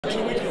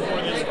2 weeks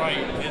before this fight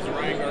is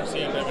Ryan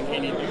Garcia and Devin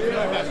Haney. Do you feel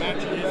like that match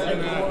is going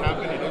to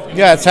happen?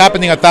 Yeah, it's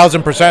happening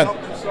 1,000%.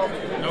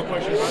 No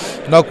questions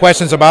about it? No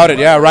questions about it.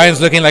 Yeah, Ryan's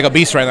looking like a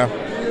beast right now.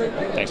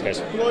 Thanks, guys.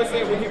 Floyd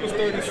said when he was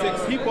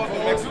 36, he brought the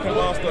Mexican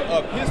monster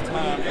up his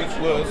time, which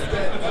was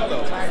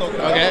so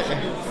Okay.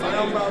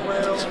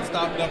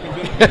 Stop ducking.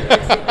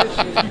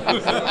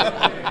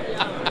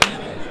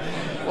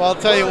 Well, I'll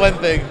tell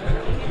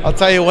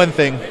you one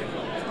thing.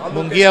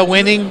 Munguia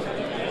winning,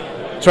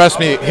 trust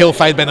me, he'll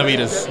fight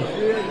Benavidez.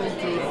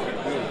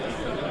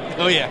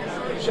 Oh, yeah.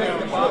 What's your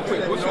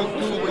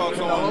thoughts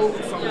on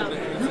some of the...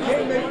 You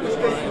can't make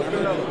mistakes with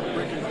Canelo.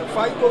 The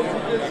fight goes to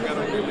this,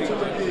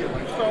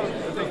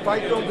 the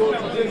fight don't go to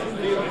this,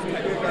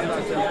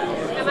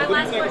 And my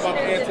last question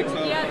is, if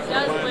Munguia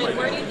does win,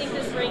 where do you think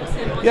this ranks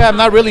him? Yeah, I'm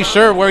not really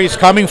sure where he's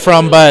coming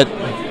from, but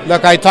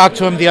look, I talked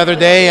to him the other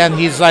day, and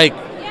he's like,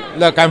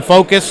 look, I'm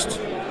focused.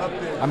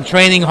 I'm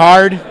training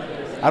hard.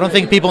 I don't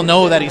think people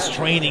know that he's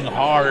training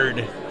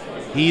hard.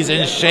 He's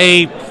in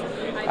shape.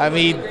 I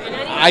mean,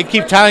 I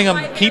keep telling him,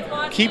 keep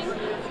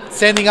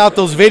sending out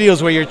those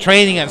videos where you're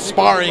training and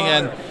sparring,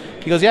 and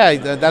he goes, yeah,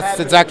 that's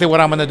exactly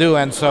what I'm going to do.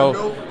 And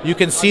so you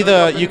can see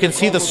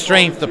the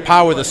strength, the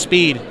power, the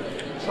speed.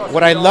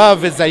 What I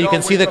love is that you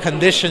can see the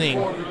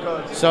conditioning.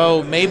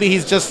 So maybe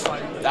he's just,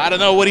 I don't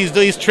know what he's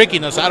doing. He's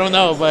tricking us. I don't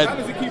know, but How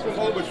does he keep him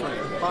overtrained?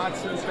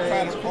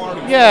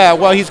 yeah,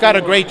 well, he's got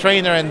a great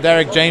trainer and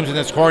Derek James in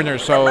his corner.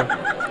 So,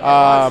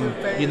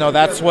 you know,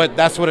 that's what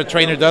a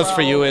trainer does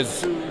for you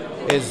is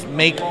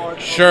make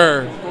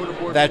sure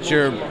that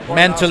you're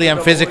mentally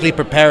and physically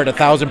prepared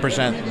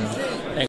 1,000%.